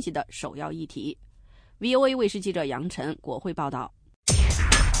华关系的首要议题。VOA 卫视记者杨晨，国会报道。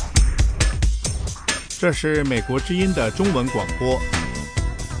这是美国之音的中文广播。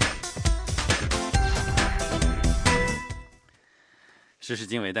时事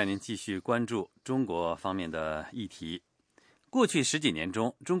经纬带您继续关注中国方面的议题。过去10几年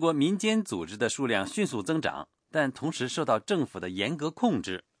中，中国民间组织的数量迅速增长，但同时受到政府的严格控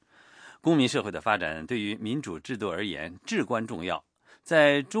制。公民社会的发展对于民主制度而言至关重要。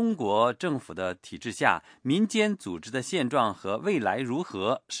在中国政府的体制下，民间组织的现状和未来如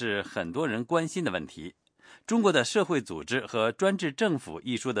何是很多人关心的问题。中国的社会组织和专制政府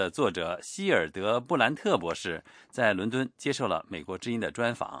一书的作者希尔德·布兰特博士在伦敦接受了美国之音的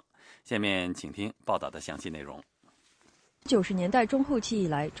专访。下面请听报道的详细内容。90年代中后期以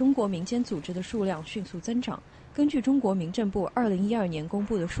来，中国民间组织的数量迅速增长。根据中国民政部2012年公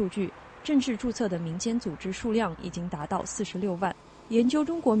布的数据，正式注册的民间组织数量已经达到46万。研究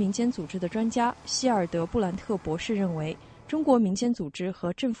中国民间组织的专家希尔德·布兰特博士认为，中国民间组织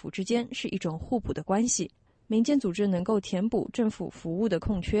和政府之间是一种互补的关系。民间组织能够填补政府服务的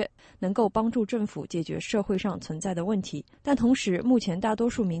空缺，能够帮助政府解决社会上存在的问题。但同时，目前大多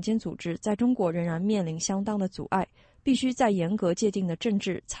数民间组织在中国仍然面临相当的阻碍，必须在严格界定的政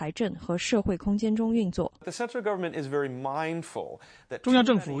治、财政和社会空间中运作。中央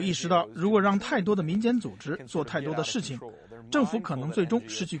政府意识到，如果让太多的民间组织做太多的事情，政府可能最终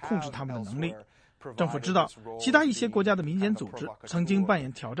失去控制他们的能力。政府知道，其他一些国家的民间组织曾经扮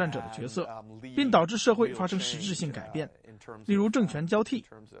演挑战者的角色，并导致社会发生实质性改变，例如政权交替，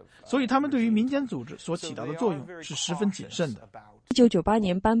所以他们对于民间组织所起到的作用是十分谨慎的。1998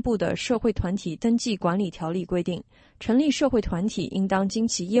年颁布的《社会团体登记管理条例》规定，成立社会团体应当经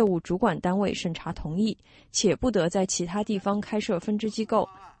其业务主管单位审查同意，且不得在其他地方开设分支机构，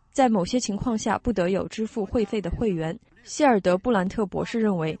在某些情况下不得有支付会费的会员。希尔德·布兰特博士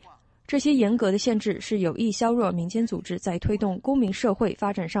认为，这些严格的限制是有意削弱民间组织在推动公民社会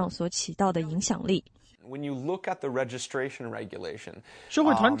发展上所起到的影响力。社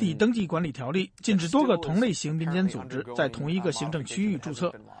会团体登记管理条例禁止多个同类型民间组织在同一个行政区域注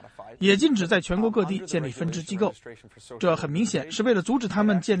册，也禁止在全国各地建立分支机构。这很明显是为了阻止他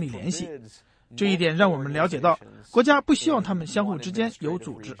们建立联系。这一点让我们了解到，国家不希望他们相互之间有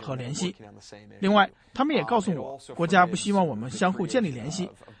组织和联系。另外，他们也告诉我，国家不希望我们相互建立联系，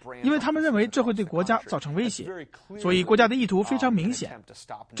因为他们认为这会对国家造成威胁。所以国家的意图非常明显，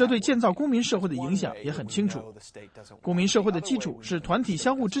这对建造公民社会的影响也很清楚。公民社会的基础是团体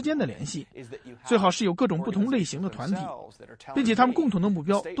相互之间的联系，最好是有各种不同类型的团体，并且他们共同的目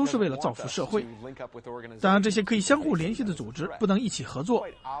标都是为了造福社会。当然，这些可以相互联系的组织不能一起合作，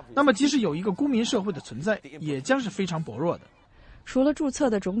那么即使有一个公民社会的存在，也将是非常薄弱的。除了注册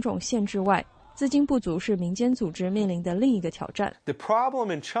的种种限制外，资金不足是民间组织面临的另一个挑战。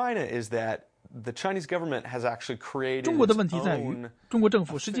中国的问题在于，中国政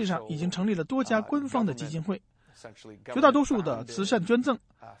府实际上已经成立了多家官方的基金会，绝大多数的慈善捐赠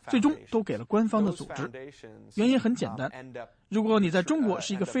最终都给了官方的组织。原因很简单，如果你在中国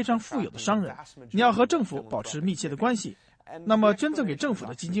是一个非常富有的商人，你要和政府保持密切的关系，那么捐赠给政府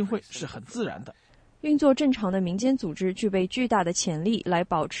的基金会是很自然的。运作正常的民间组织具备巨大的潜力来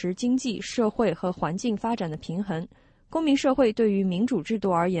保持经济、社会和环境发展的平衡。公民社会对于民主制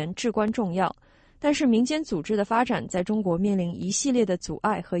度而言至关重要，但是民间组织的发展在中国面临一系列的阻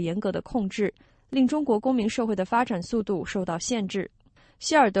碍和严格的控制，令中国公民社会的发展速度受到限制。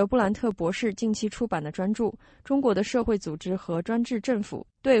希尔德·布兰特博士近期出版的专著《中国的社会组织和专制政府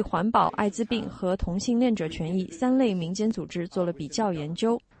对环保、艾滋病和同性恋者权益三类民间组织做了比较研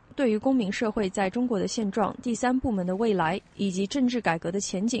究，对于公民社会在中国的现状、第三部门的未来以及政治改革的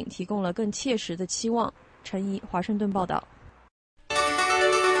前景提供了更切实的期望。陈怡，华盛顿报道。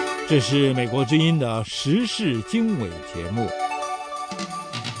这是美国之音的时事经纬节目。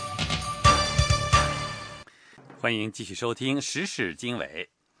欢迎继续收听时事经纬。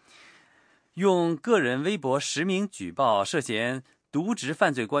用个人微博实名举报涉嫌渎职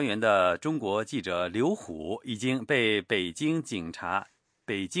犯罪官员的中国记者刘虎已经被北京检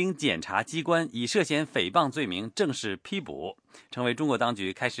察机关以涉嫌诽谤罪名正式批捕，成为中国当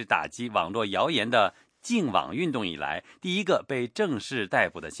局开始打击网络谣言的净网运动以来第一个被正式逮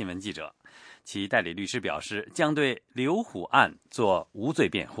捕的新闻记者。其代理律师表示，将对刘虎案做无罪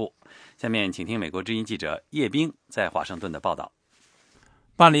辩护。下面请听美国之音记者叶冰在华盛顿的报道。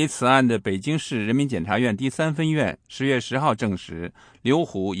办理此案的北京市人民检察院第3分院10月10号证实，刘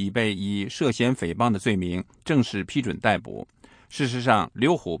虎已被以涉嫌诽谤的罪名正式批准逮捕。事实上，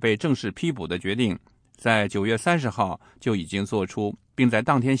刘虎被正式批捕的决定在9月30号就已经做出，并在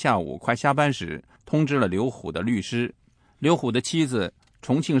当天下午快下班时通知了刘虎的律师。刘虎的妻子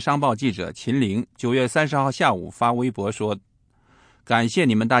重庆商报记者秦玲9月30号下午发微博说，感谢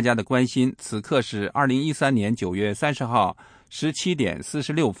你们大家的关心，此刻是2013年9月30号17点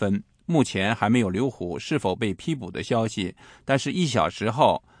46分，目前还没有刘虎是否被批捕的消息，但是1小时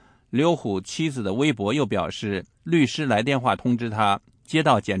后，刘虎妻子的微博又表示，律师来电话通知他，接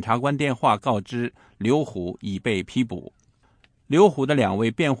到检察官电话告知刘虎已被批捕。刘虎的2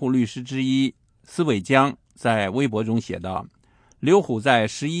位辩护律师之一司伟江在微博中写道，刘虎在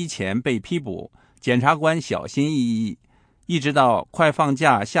11前被批捕，检察官小心翼翼，一直到快放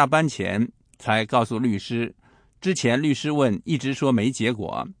假下班前才告诉律师，之前律师问一直说没结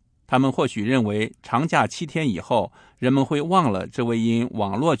果，他们或许认为长假7天以后人们会忘了这位因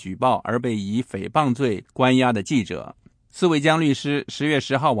网络举报而被以诽谤罪关押的记者。司伟江律师10月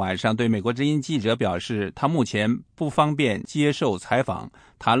10号晚上对美国之音记者表示，他目前不方便接受采访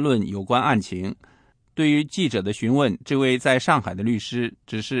谈论有关案情。对于记者的询问，这位在上海的律师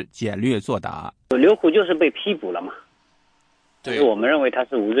只是简略作答。刘虎就是被批捕了嘛，对，我们认为他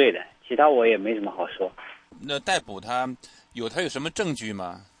是无罪的，其他我也没什么好说。那逮捕他有什么证据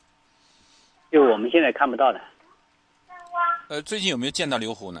吗？就我们现在看不到的。最近有没有见到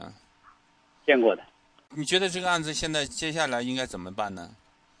刘虎呢？见过的。你觉得这个案子现在接下来应该怎么办呢？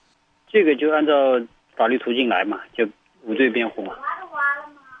这个就按照法律途径来嘛，就无罪辩护嘛。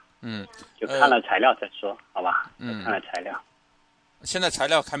就看了材料再说，好吧？看了材料。现在材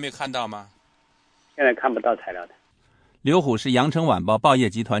料还没有看到吗？现在看不到材料的。刘虎是羊城晚报报业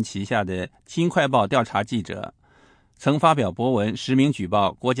集团旗下的新快报调查记者，曾发表博文实名举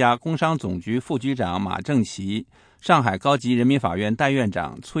报国家工商总局副局长马正其、上海高级人民法院代院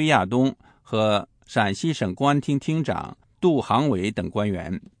长崔亚东和陕西省公安厅厅长杜航伟等官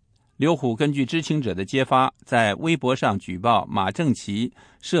员。刘虎根据知情者的揭发，在微博上举报马正其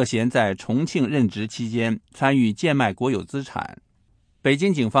涉嫌在重庆任职期间参与贱卖国有资产。北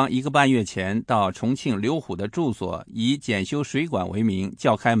京警方1个半月前到重庆刘虎的住所，以检修水管为名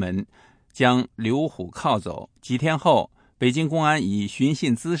叫开门，将刘虎铐走。几天后，北京公安以寻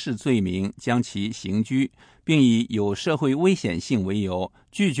衅滋事罪名将其刑拘，并以有社会危险性为由，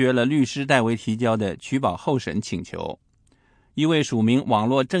拒绝了律师代为提交的取保候审请求。一位署名网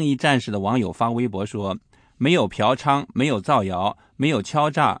络正义战士的网友发微博说，没有嫖娼，没有造谣，没有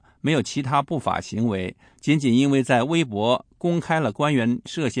敲诈，没有其他不法行为，仅仅因为在微博公开了官员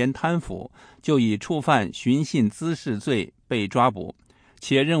涉嫌贪腐，就以触犯寻衅滋事罪被抓捕，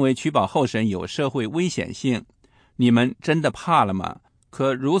且认为取保候审有社会危险性。你们真的怕了吗？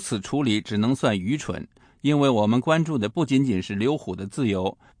可如此处理只能算愚蠢，因为我们关注的不仅仅是刘虎的自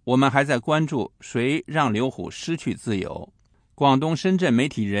由，我们还在关注谁让刘虎失去自由。广东深圳媒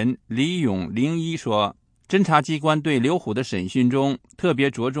体人李永零一说，侦查机关对刘虎的审讯中特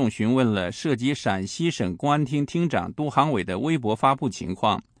别着重询问了涉及陕西省公安厅厅长杜航伟的微博发布情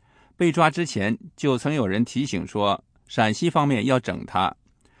况。被抓之前就曾有人提醒说，陕西方面要整他。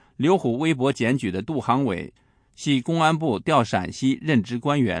刘虎微博检举的杜航伟系公安部调陕西任职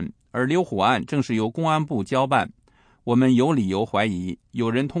官员，而刘虎案正是由公安部交办。我们有理由怀疑，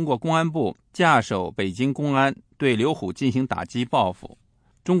有人通过公安部架手北京公安对刘虎进行打击报复。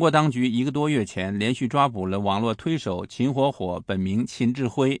中国当局1个多月前连续抓捕了网络推手秦火火本名秦志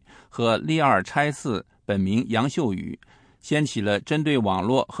辉和利二拆四本名杨秀宇，掀起了针对网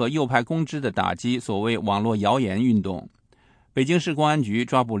络和右派公知的打击所谓网络谣言运动。北京市公安局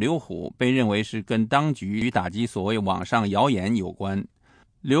抓捕刘虎，被认为是跟当局打击所谓网上谣言有关。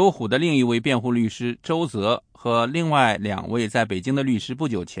刘虎的另一位辩护律师周泽和另外2位在北京的律师不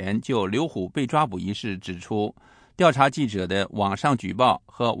久前就刘虎被抓捕一事指出，调查记者的网上举报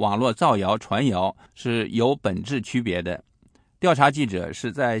和网络造谣传谣是有本质区别的。调查记者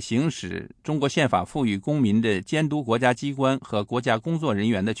是在行使中国宪法赋予公民的监督国家机关和国家工作人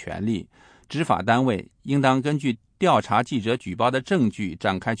员的权利，执法单位应当根据调查记者举报的证据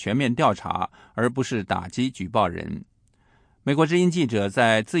展开全面调查，而不是打击举报人。美国之音记者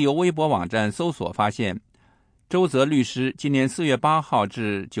在自由微博网站搜索发现，周泽律师今年4月8号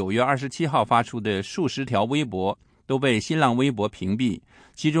至9月27号发出的数十条微博都被新浪微博屏蔽，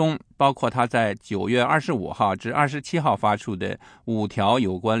其中包括他在9月25号至27号发出的5条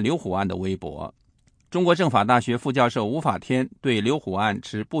有关刘虎案的微博。中国政法大学副教授吴法天对刘虎案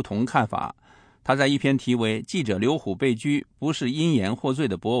持不同看法。他在一篇题为《记者刘虎被拘不是因言获罪》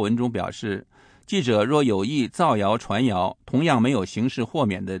的博文中表示，记者若有意造谣传谣，同样没有刑事豁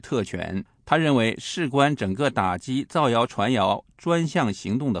免的特权。他认为事关整个打击造谣传谣专项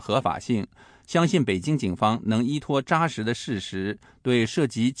行动的合法性，相信北京警方能依托扎实的事实，对涉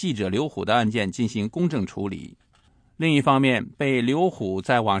及记者刘虎的案件进行公正处理。另一方面，被刘虎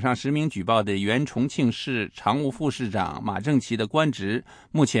在网上实名举报的原重庆市常务副市长马正其的官职，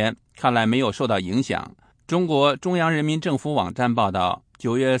目前看来没有受到影响。中国中央人民政府网站报道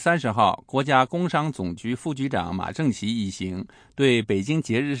，9月30号，国家工商总局副局长马正其一行对北京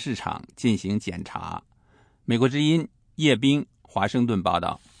节日市场进行检查。美国之音叶冰，华盛顿报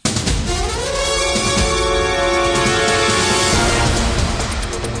道。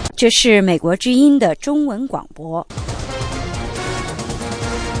这是美国之音的中文广播。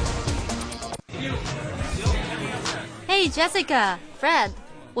Hey Jessica, Fred，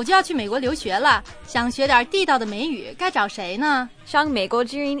 我就要去美国留学了，想学点地道的美语，该找谁呢？上美国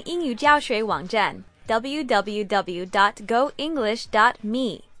之音英语教学网站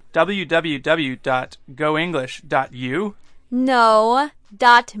www.goenglish.me www.goenglish.u No,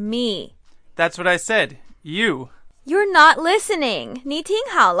 .me. That's what I said. You. You're not listening. 你听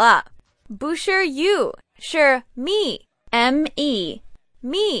好了，不是 you， 是 me. M-E.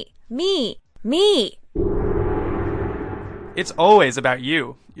 Me. Me. Me. It's always about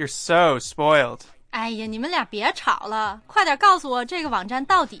you. You're so spoiled. 哎呀，你们俩别吵了，快点告诉我这个网站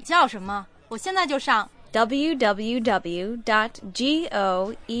到底叫什么，我现在就上。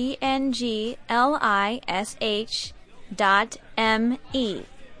www.goenglish.me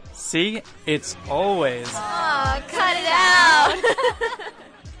See? It's always. Oh, cut it out.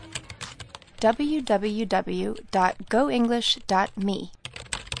 www.goenglish.me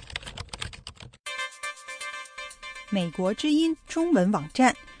美国之音中文网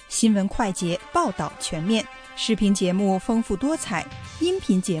站，新闻快捷，报道全面，视频节目丰富多彩，音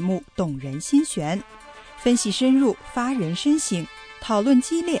频节目动人心弦，分析深入，发人深省，讨论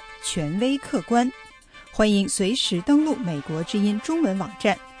激烈，权威客观。欢迎随时登录美国之音中文网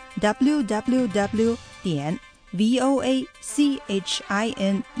站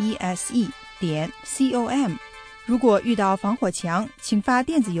www.voachinese.com。如果遇到防火墙，请发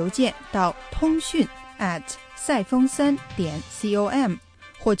电子邮件到通讯赛风3.com，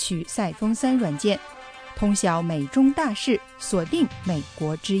 获取赛风3软件，通晓美中大事，锁定美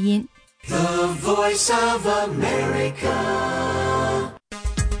国之音。The Voice of America。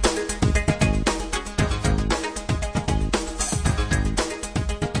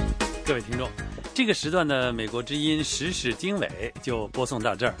 各位听众，这个时段的美国之音时事经纬就播送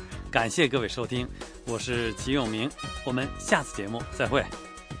到这儿，感谢各位收听，我是齐永明，我们下次节目再会。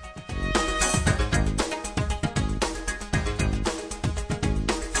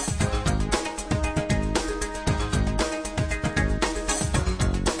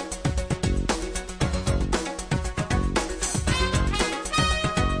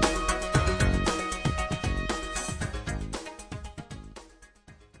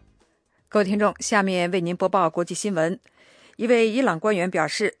各位听众，下面为您播报国际新闻。一位伊朗官员表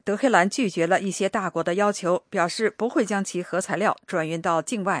示，德黑兰拒绝了一些大国的要求，表示不会将其核材料转运到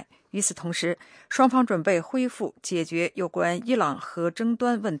境外。与此同时，双方准备恢复解决有关伊朗核争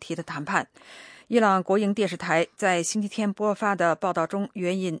端问题的谈判。伊朗国营电视台在星期天播发的报道中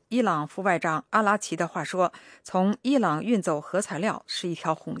援引伊朗副外长阿拉奇的话说，从伊朗运走核材料是一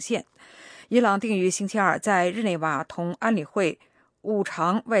条红线。伊朗定于星期二在日内瓦同安理会5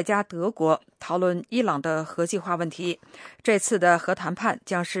常外加德国讨论伊朗的核计划问题。这次的核谈判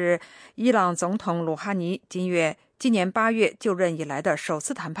将是伊朗总统鲁哈尼今年8月就任以来的首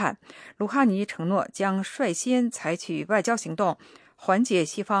次谈判。鲁哈尼承诺将率先采取外交行动，缓解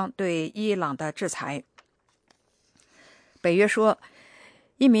西方对伊朗的制裁。北约说，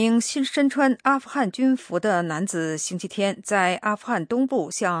一名身穿阿富汗军服的男子星期天在阿富汗东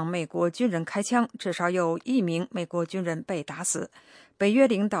部向美国军人开枪，至少有1名美国军人被打死。北约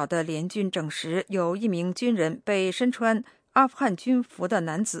领导的联军证实，有1名军人被身穿阿富汗军服的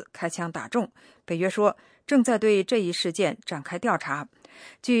男子开枪打中。北约说，正在对这一事件展开调查。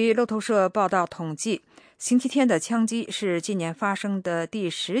据路透社报道统计，星期天的枪击是今年发生的第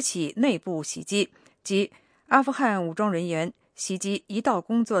10起内部袭击，即阿富汗武装人员袭击一道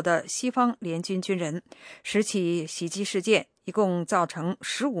工作的西方联军军人。10起袭击事件一共造成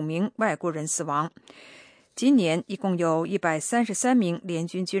15名外国人死亡。今年一共有133名联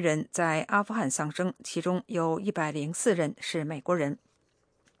军军人在阿富汗丧生，其中有104人是美国人。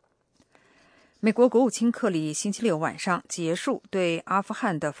美国国务卿克里星期六晚上结束对阿富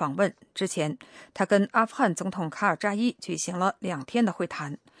汗的访问，之前他跟阿富汗总统卡尔扎伊举行了2天的会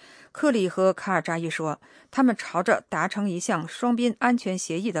谈。克里和卡尔扎伊说，他们朝着达成一项双边安全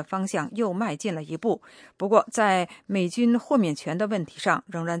协议的方向又迈进了一步，不过在美军豁免权的问题上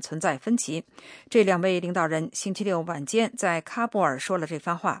仍然存在分歧。这2位领导人星期六晚间在喀布尔说了这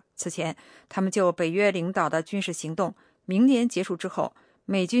番话。此前他们就北约领导的军事行动明年结束之后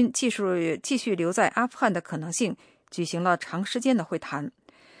美军继续留在阿富汗的可能性举行了长时间的会谈。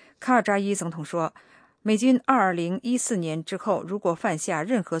卡尔扎伊总统说，美军2014年之后如果犯下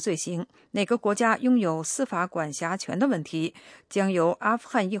任何罪行，哪个国家拥有司法管辖权的问题将由阿富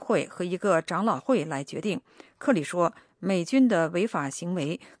汗议会和一个长老会来决定。克里说，美军的违法行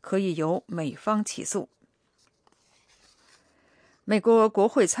为可以由美方起诉。美国国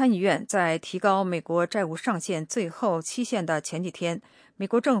会参议院在提高美国债务上限最后期限的前几天，美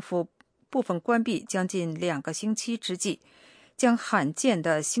国政府部分关闭将近2个星期之际，将罕见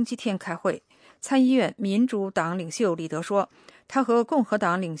的星期天开会。参议院民主党领袖里德说，他和共和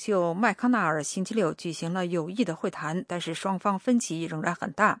党领袖麦康纳尔星期六举行了有益的会谈，但是双方分歧仍然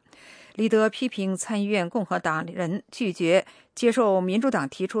很大。里德批评参议院共和党人拒绝接受民主党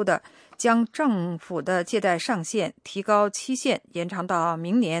提出的将政府的借贷上限提高期限延长到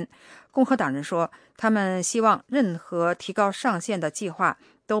明年。共和党人说，他们希望任何提高上限的计划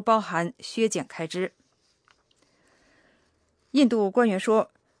都包含削减开支。印度官员说，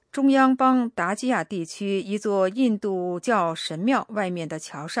中央邦达基亚地区一座印度教神庙外面的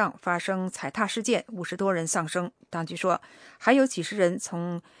桥上发生踩踏事件，50多人丧生。当局说，还有几十人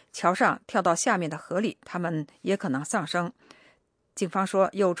从桥上跳到下面的河里，他们也可能丧生。警方说，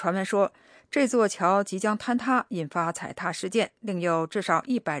有传闻说这座桥即将坍塌，引发踩踏事件，另有至少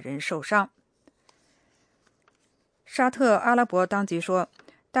100人受伤。沙特阿拉伯当局说，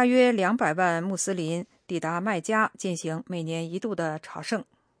大约200万穆斯林抵达麦加进行每年1度的朝圣。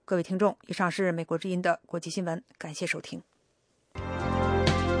各位听众，以上是美国之音的国际新闻，感谢收听。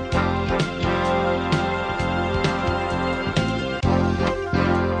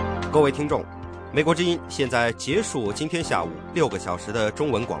各位听众，美国之音现在结束今天下午6个小时的中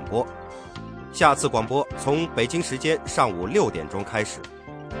文广播，下次广播从北京时间上午6点钟开始。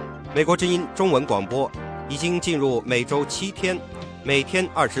美国之音中文广播已经进入每周7天，每天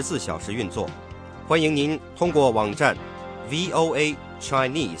24小时运作。欢迎您通过网站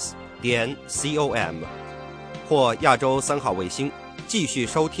voachinese.com 或亚洲3号卫星继续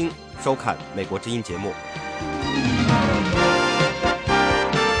收看美国之音节目。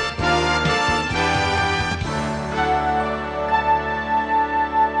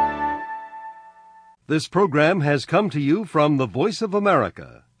This program has come to you from the Voice of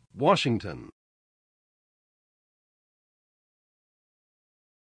America, Washington.